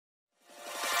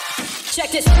Check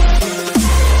this.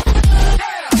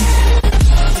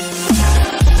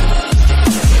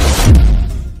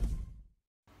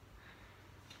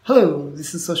 Hello,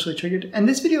 this is Socially Triggered, and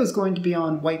this video is going to be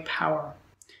on white power.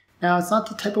 Now, it's not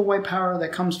the type of white power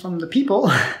that comes from the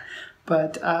people,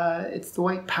 but it's the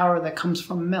white power that comes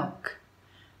from milk.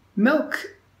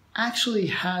 Milk actually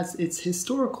has its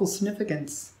historical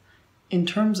significance in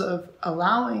terms of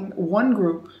allowing one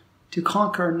group to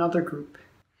conquer another group.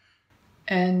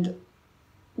 And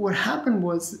what happened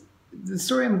was, the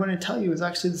story I'm going to tell you is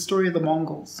actually the story of the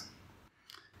Mongols.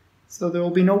 So there will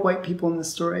be no white people in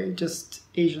this story, just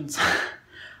Asians.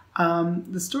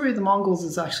 The story of the Mongols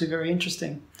is actually very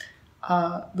interesting.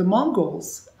 The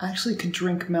Mongols actually could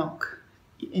drink milk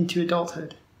into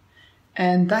adulthood,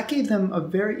 and that gave them a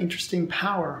very interesting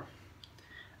power.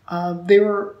 They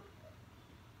were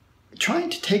trying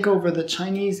to take over the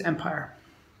Chinese Empire,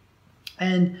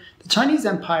 and the Chinese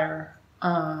Empire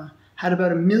had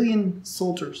about 1 million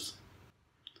soldiers,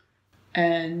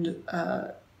 and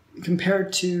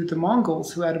compared to the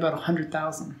Mongols, who had about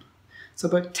 100,000. So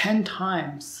about 10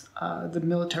 times the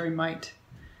military might.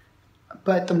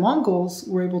 But the Mongols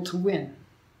were able to win.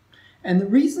 And the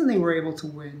reason they were able to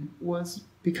win was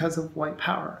because of white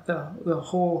power, the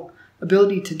whole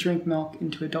ability to drink milk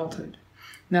into adulthood.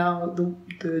 Now,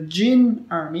 the Jin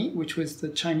army, which was the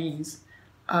Chinese,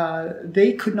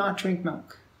 they could not drink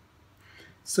milk.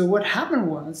 So what happened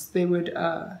was, they would,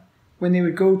 when they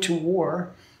would go to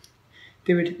war,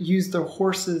 they would use their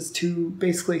horses to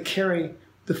basically carry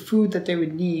the food that they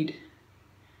would need.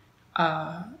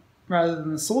 Rather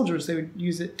than the soldiers, they would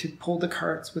use it to pull the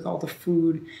carts with all the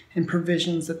food and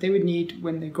provisions that they would need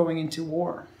when they're going into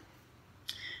war.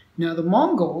 Now, the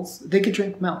Mongols, they could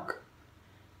drink milk,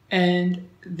 and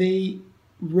they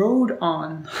rode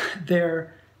on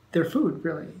their food,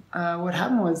 really. What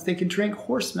happened was, they could drink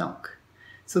horse milk.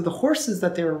 So the horses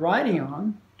that they were riding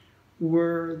on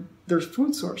were their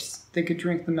food source. They could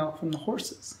drink the milk from the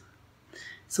horses.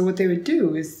 So what they would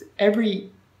do is,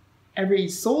 every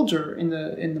soldier in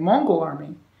the Mongol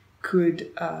army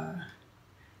could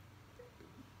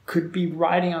be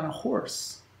riding on a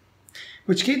horse,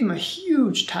 which gave them a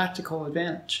huge tactical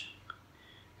advantage,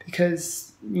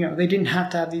 because they didn't have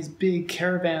to have these big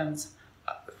caravans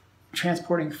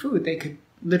transporting food. They could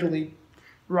literally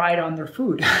ride on their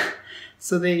food.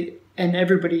 So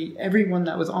everyone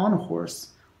that was on a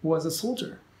horse was a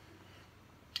soldier.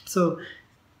 So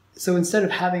instead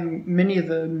of having many of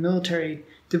the military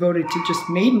devoted to just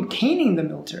maintaining the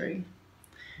military,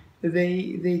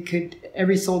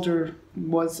 every soldier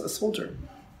was a soldier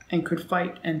and could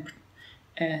fight and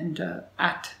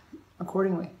act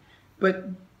accordingly. But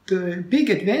the big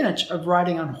advantage of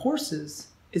riding on horses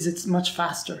is it's much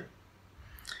faster.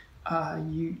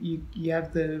 You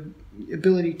have the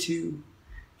ability to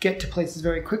get to places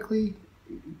very quickly,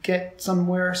 get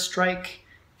somewhere, strike,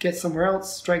 get somewhere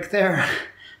else, strike there.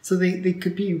 So they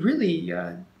could be really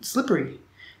slippery,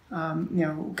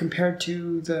 compared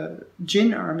to the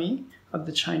Jin army of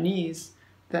the Chinese,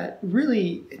 that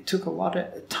really took a lot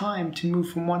of time to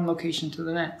move from one location to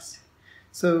the next.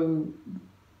 So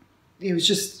it was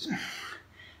just,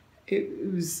 it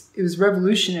was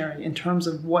revolutionary in terms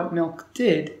of what milk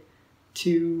did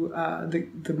to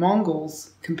the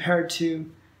Mongols compared to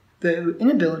the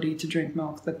inability to drink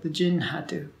milk that the Jin had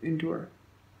to endure.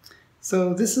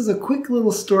 So this is a quick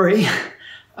little story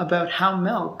about how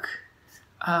milk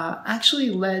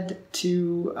actually led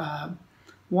to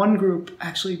one group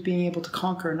actually being able to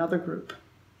conquer another group.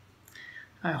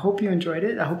 I hope you enjoyed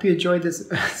it. I hope you enjoyed this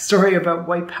story about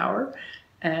white power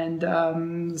and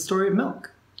the story of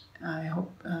milk. I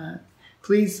hope,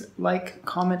 please like,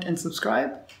 comment, and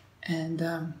subscribe. And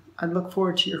I look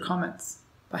forward to your comments.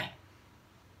 Bye.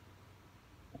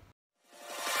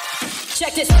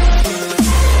 Check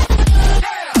this.